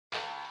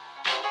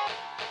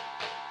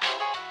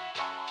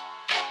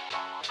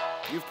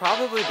You've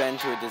probably been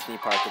to a Disney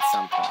park at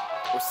some point,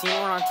 or seen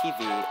one on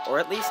TV, or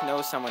at least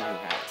know someone who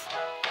has.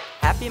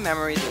 Happy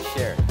memories are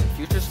shared, and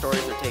future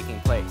stories are taking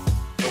place,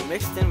 but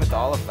mixed in with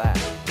all of that,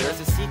 there is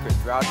a secret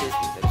throughout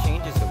Disney that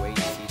changes the way you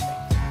see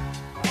things.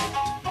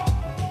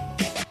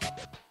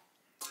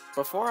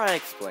 Before I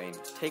explain,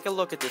 take a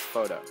look at this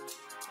photo.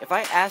 If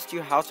I asked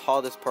you how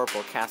tall this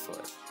purple castle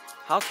is,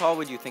 how tall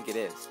would you think it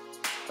is?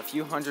 A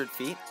few hundred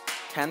feet?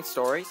 10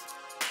 stories?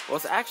 Well,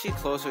 it's actually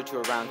closer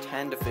to around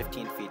 10 to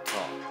 15 feet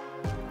tall.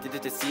 Did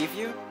it deceive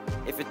you?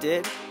 If it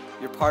did,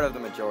 you're part of the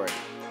majority.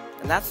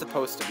 And that's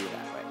supposed to be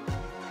that way.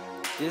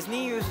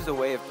 Disney uses a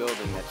way of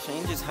building that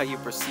changes how you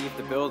perceive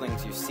the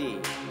buildings you see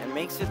and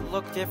makes it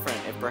look different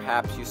if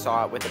perhaps you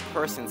saw it with a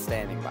person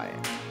standing by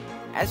it.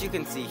 As you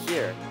can see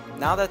here,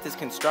 now that this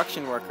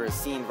construction worker is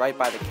seen right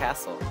by the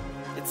castle,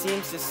 it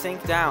seems to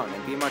sink down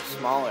and be much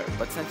smaller,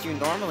 but since you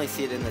normally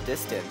see it in the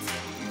distance,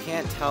 you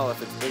can't tell if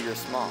it's big or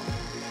small.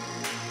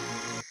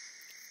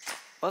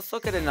 Let's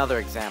look at another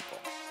example.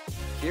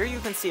 Here you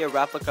can see a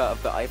replica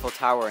of the Eiffel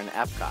Tower in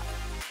Epcot.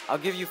 I'll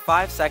give you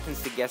 5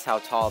 seconds to guess how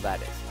tall that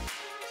is.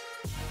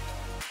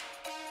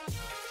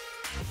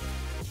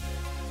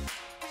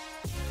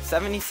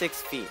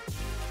 76 feet.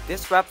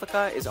 This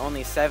replica is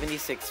only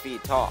 76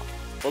 feet tall,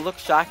 but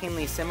looks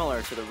shockingly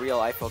similar to the real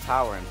Eiffel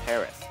Tower in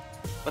Paris.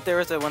 But there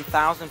is a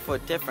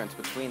 1,000-foot difference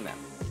between them.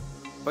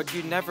 But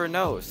you'd never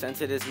know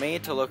since it is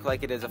made to look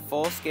like it is a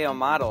full-scale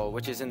model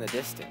which is in the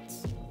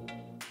distance.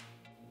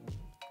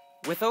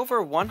 With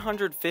over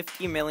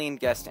 150 million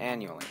guests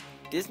annually,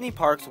 Disney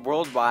parks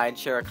worldwide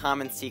share a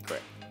common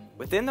secret.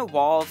 Within the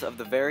walls of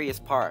the various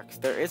parks,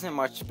 there isn't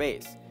much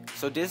space,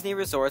 so Disney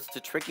resorts to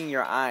tricking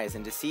your eyes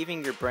and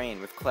deceiving your brain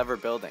with clever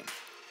buildings.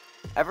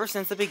 Ever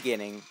since the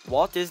beginning,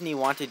 Walt Disney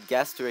wanted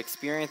guests to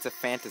experience a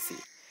fantasy,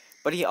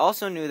 but he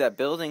also knew that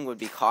building would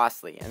be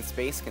costly and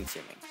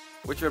space-consuming,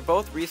 which were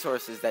both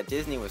resources that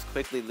Disney was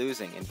quickly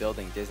losing in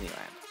building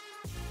Disneyland.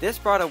 This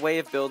brought a way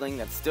of building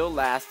that still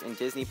lasts in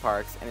Disney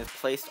parks and is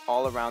placed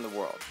all around the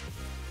world.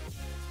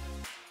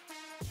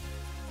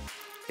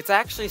 It's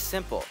actually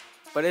simple,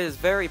 but it is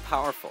very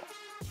powerful.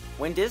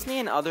 When Disney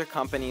and other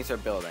companies are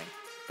building,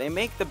 they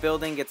make the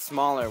building get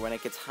smaller when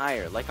it gets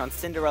higher, like on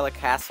Cinderella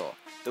Castle.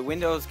 The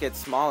windows get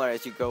smaller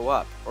as you go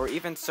up, or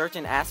even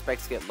certain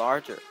aspects get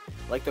larger,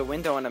 like the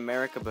window in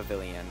America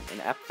Pavilion in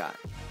Epcot,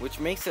 which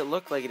makes it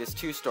look like it is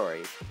 2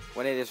 stories,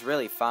 when it is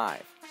really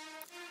 5.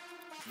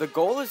 The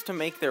goal is to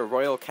make their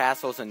royal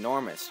castles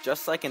enormous,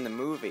 just like in the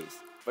movies,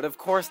 but of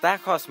course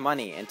that costs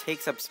money and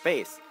takes up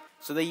space,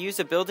 so they use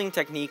a building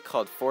technique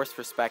called forced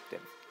perspective.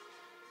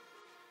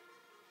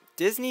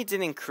 Disney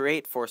didn't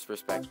create forced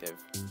perspective,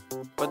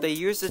 but they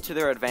used it to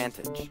their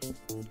advantage.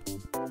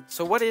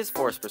 So what is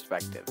forced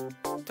perspective?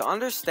 To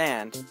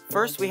understand,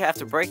 first we have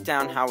to break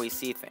down how we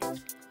see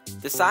things.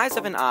 The size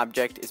of an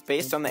object is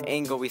based on the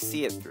angle we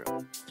see it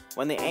through.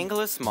 When the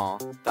angle is small,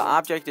 the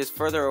object is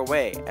further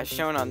away, as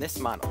shown on this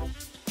model.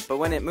 But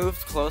when it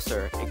moves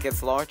closer, it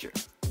gets larger.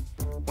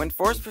 When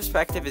forced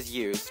perspective is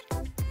used,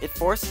 it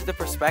forces the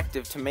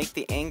perspective to make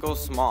the angle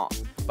small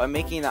by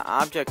making the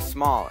object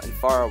small and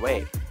far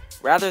away,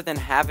 rather than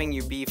having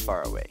you be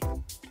far away.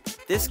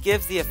 This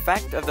gives the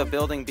effect of the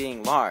building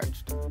being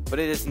large, but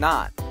it is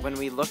not when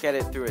we look at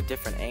it through a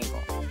different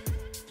angle.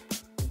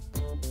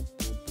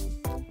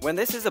 When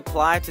this is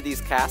applied to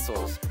these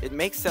castles, it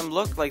makes them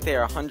look like they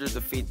are hundreds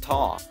of feet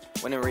tall,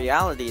 when in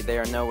reality they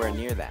are nowhere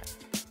near that.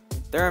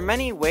 There are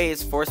many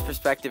ways forced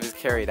perspective is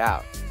carried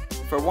out.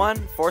 For one,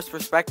 forced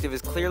perspective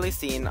is clearly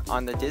seen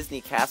on the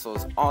Disney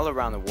castles all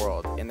around the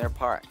world in their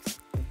parks.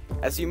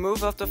 As you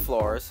move up the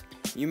floors,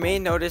 you may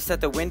notice that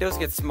the windows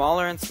get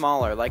smaller and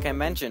smaller, like I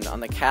mentioned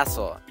on the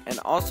castle, and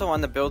also on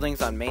the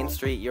buildings on Main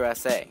Street,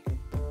 USA.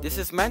 This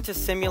is meant to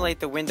simulate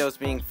the windows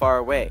being far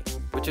away,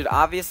 which would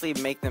obviously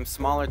make them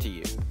smaller to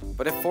you,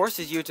 but it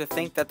forces you to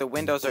think that the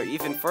windows are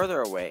even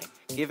further away,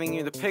 giving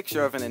you the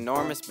picture of an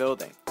enormous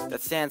building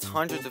that stands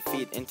hundreds of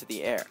feet into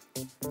the air.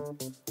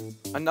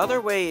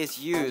 Another way is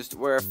used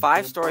where a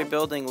 5-story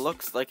building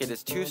looks like it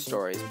is 2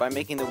 stories by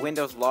making the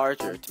windows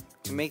larger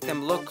to make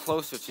them look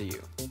closer to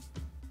you.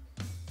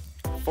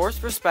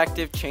 Forced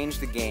perspective changed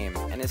the game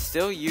and is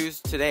still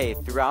used today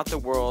throughout the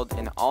world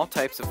in all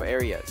types of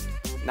areas.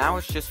 Now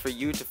it's just for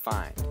you to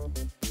find.